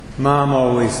Mom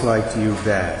always liked you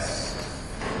best.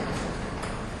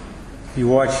 If you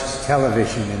watched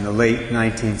television in the late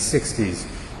 1960s,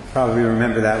 you probably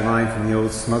remember that line from the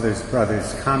old Smothers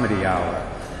Brothers Comedy Hour.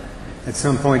 At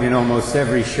some point in almost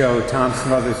every show, Tom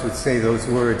Smothers would say those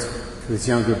words to his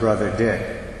younger brother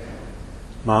Dick.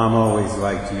 Mom always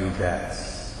liked you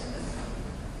best.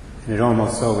 And it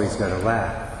almost always got a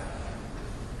laugh.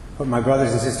 But my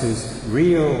brothers and sisters,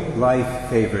 real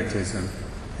life favoritism,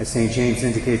 as St. James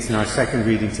indicates in our second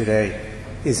reading today,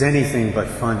 is anything but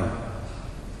funny.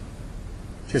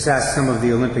 Just ask some of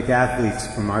the Olympic athletes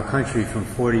from our country from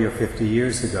 40 or 50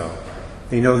 years ago.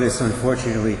 They know this,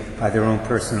 unfortunately, by their own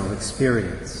personal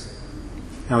experience.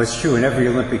 Now, it's true, in every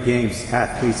Olympic Games,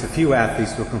 a few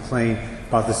athletes will complain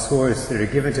about the scores that are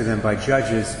given to them by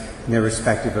judges in their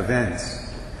respective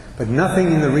events. But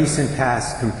nothing in the recent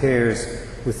past compares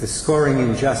with the scoring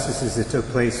injustices that took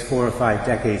place 4 or 5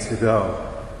 decades ago,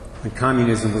 when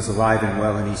communism was alive and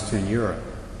well in Eastern Europe.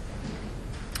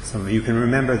 Some of you can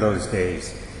remember those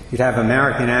days. You'd have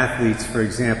American athletes, for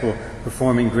example,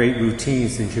 performing great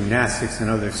routines in gymnastics and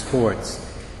other sports.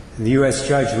 And the U.S.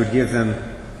 judge would give them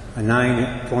a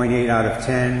 9.8 out of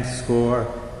 10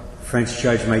 score. The French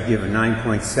judge might give a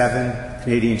 9.7,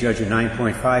 Canadian judge a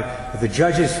 9.5. But the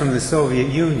judges from the Soviet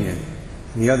Union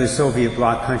and the other Soviet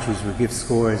bloc countries would give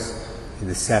scores in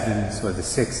the 7s or the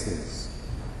 6s.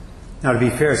 Now, to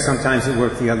be fair, sometimes it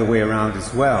worked the other way around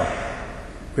as well.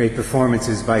 Great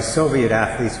performances by Soviet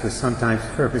athletes were sometimes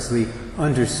purposely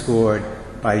underscored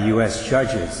by U.S.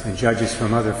 judges and judges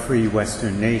from other free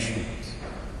Western nations,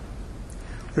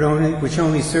 which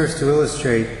only serves to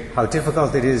illustrate how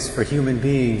difficult it is for human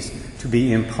beings to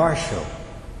be impartial.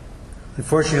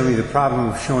 Unfortunately, the problem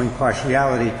of showing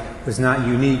partiality was not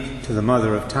unique to the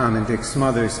mother of Tom and Dick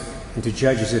Smothers and to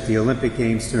judges at the Olympic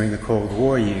Games during the Cold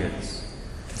War years.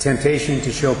 The temptation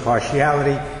to show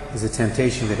partiality is a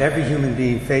temptation that every human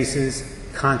being faces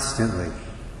constantly.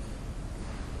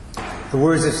 The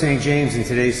words of St. James in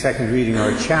today's second reading are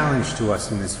a challenge to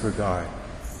us in this regard.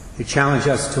 They challenge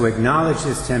us to acknowledge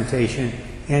this temptation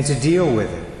and to deal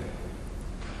with it.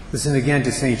 Listen again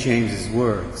to St. James's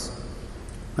words.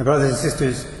 My brothers and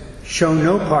sisters, show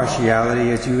no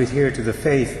partiality as you adhere to the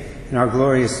faith in our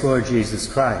glorious Lord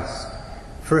Jesus Christ.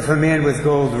 For if a man with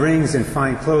gold rings and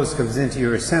fine clothes comes into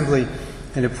your assembly,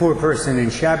 and a poor person in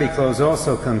shabby clothes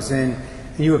also comes in,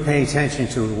 and you are paying attention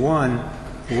to the one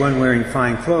wearing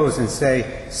fine clothes, and say,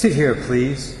 "Sit here,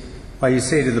 please," while you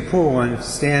say to the poor one,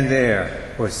 "Stand there,"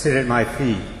 or "Sit at my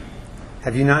feet."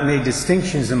 Have you not made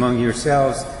distinctions among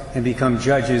yourselves and become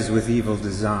judges with evil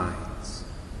designs?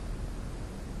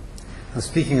 Now,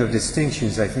 speaking of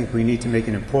distinctions, I think we need to make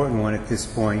an important one at this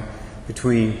point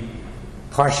between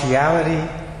partiality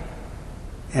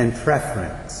and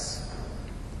preference.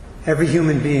 Every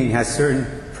human being has certain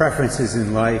preferences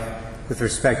in life with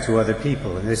respect to other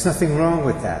people, and there's nothing wrong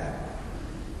with that.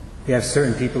 We have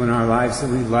certain people in our lives that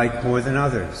we like more than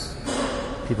others,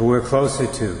 people we're closer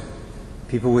to,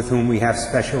 people with whom we have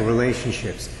special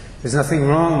relationships. There's nothing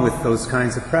wrong with those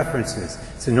kinds of preferences.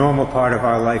 It's a normal part of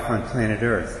our life on planet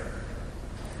Earth.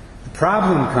 The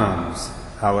problem comes,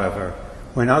 however,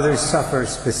 when others suffer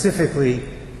specifically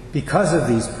because of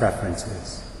these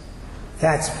preferences.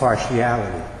 That's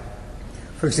partiality.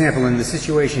 For example, in the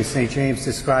situation St. James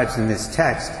describes in this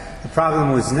text, the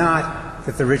problem was not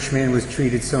that the rich man was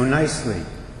treated so nicely.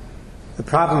 The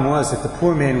problem was that the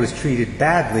poor man was treated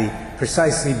badly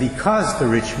precisely because the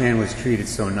rich man was treated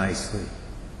so nicely.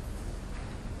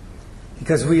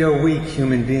 Because we are weak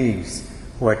human beings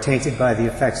who are tainted by the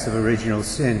effects of original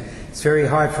sin, it's very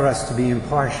hard for us to be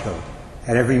impartial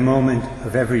at every moment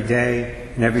of every day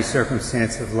and every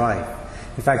circumstance of life.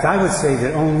 In fact, I would say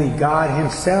that only God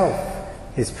Himself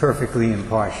is perfectly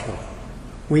impartial.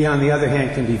 We, on the other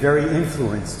hand, can be very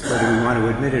influenced, whether we want to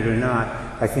admit it or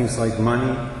not, by things like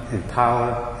money and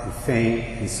power and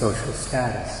fame and social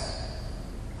status.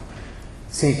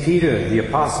 St. Peter, the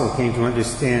apostle, came to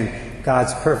understand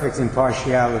God's perfect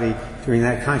impartiality during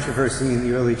that controversy in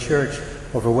the early church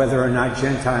over whether or not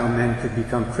Gentile men could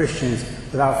become Christians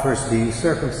without first being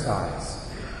circumcised.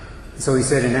 So he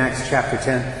said in Acts chapter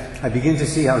 10, "I begin to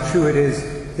see how true it is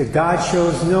that God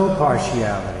shows no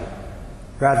partiality.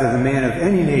 Rather, the man of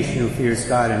any nation who fears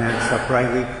God and acts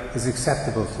uprightly is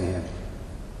acceptable to Him."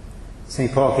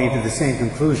 St. Paul came to the same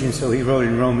conclusion, so he wrote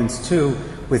in Romans 2,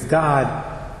 "With God,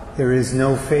 there is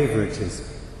no favoritism."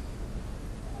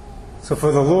 So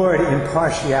for the Lord,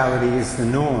 impartiality is the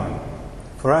norm.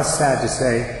 For us, sad to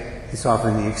say, it's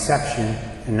often the exception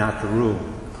and not the rule.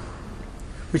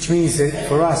 Which means that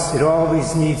for us, it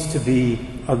always needs to be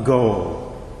a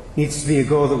goal. It needs to be a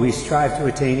goal that we strive to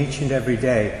attain each and every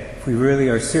day if we really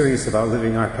are serious about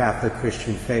living our Catholic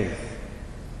Christian faith.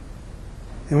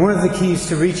 And one of the keys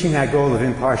to reaching that goal of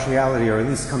impartiality, or at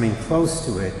least coming close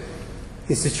to it,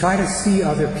 is to try to see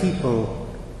other people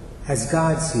as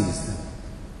God sees them.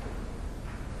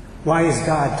 Why is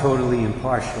God totally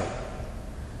impartial?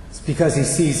 It's because he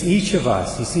sees each of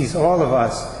us, he sees all of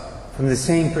us from the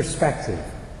same perspective.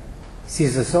 He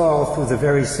sees us all through the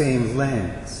very same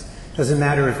lens. Doesn't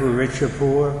matter if we're rich or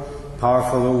poor,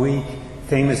 powerful or weak,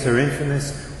 famous or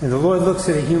infamous. When the Lord looks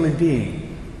at a human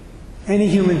being, any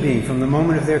human being, from the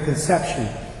moment of their conception,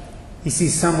 he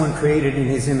sees someone created in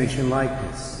his image and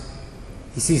likeness.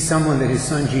 He sees someone that his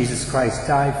Son Jesus Christ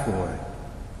died for.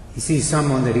 He sees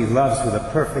someone that he loves with a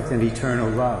perfect and eternal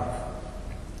love.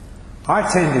 Our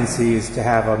tendency is to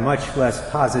have a much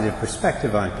less positive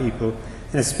perspective on people,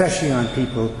 and especially on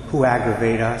people who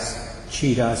aggravate us,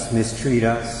 cheat us, mistreat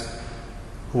us,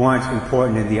 who aren't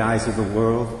important in the eyes of the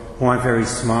world, who aren't very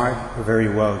smart or very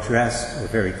well dressed or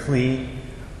very clean,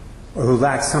 or who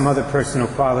lack some other personal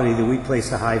quality that we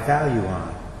place a high value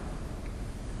on.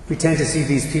 We tend to see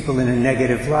these people in a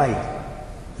negative light,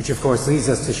 which of course leads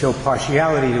us to show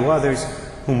partiality to others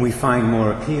whom we find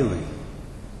more appealing.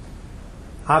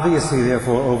 Obviously,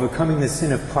 therefore, overcoming the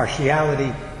sin of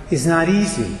partiality is not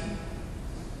easy.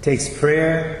 It takes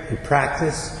prayer and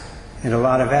practice and a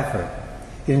lot of effort.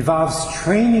 It involves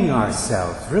training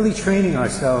ourselves, really training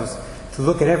ourselves to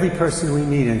look at every person we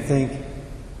meet and think,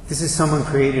 this is someone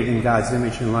created in God's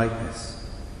image and likeness.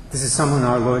 This is someone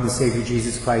our Lord and Savior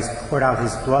Jesus Christ poured out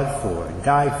his blood for and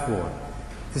died for.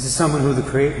 This is someone whom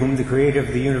the Creator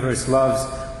of the universe loves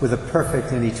with a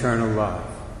perfect and eternal love.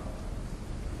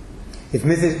 If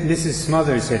Mrs.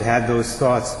 Smothers had had those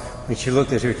thoughts when she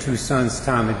looked at her two sons,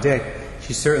 Tom and Dick,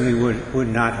 she certainly would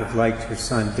not have liked her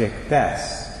son Dick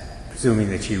best, presuming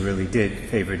that she really did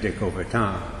favor Dick over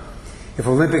Tom. If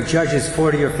Olympic judges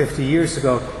 40 or 50 years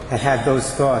ago had had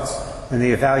those thoughts when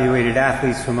they evaluated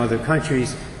athletes from other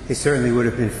countries, they certainly would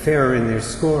have been fairer in their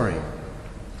scoring.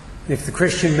 If the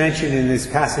Christian mentioned in this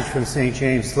passage from St.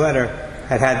 James' letter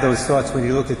had had those thoughts when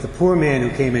he looked at the poor man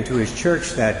who came into his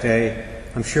church that day,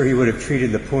 I'm sure he would have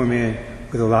treated the poor man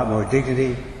with a lot more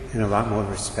dignity and a lot more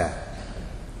respect.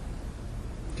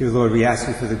 Dear Lord, we ask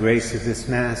you for the grace of this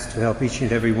Mass to help each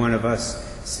and every one of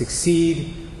us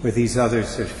succeed where these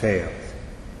others have failed.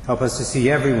 Help us to see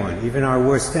everyone, even our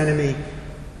worst enemy,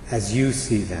 as you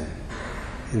see them,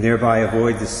 and thereby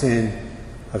avoid the sin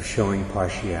of showing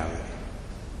partiality.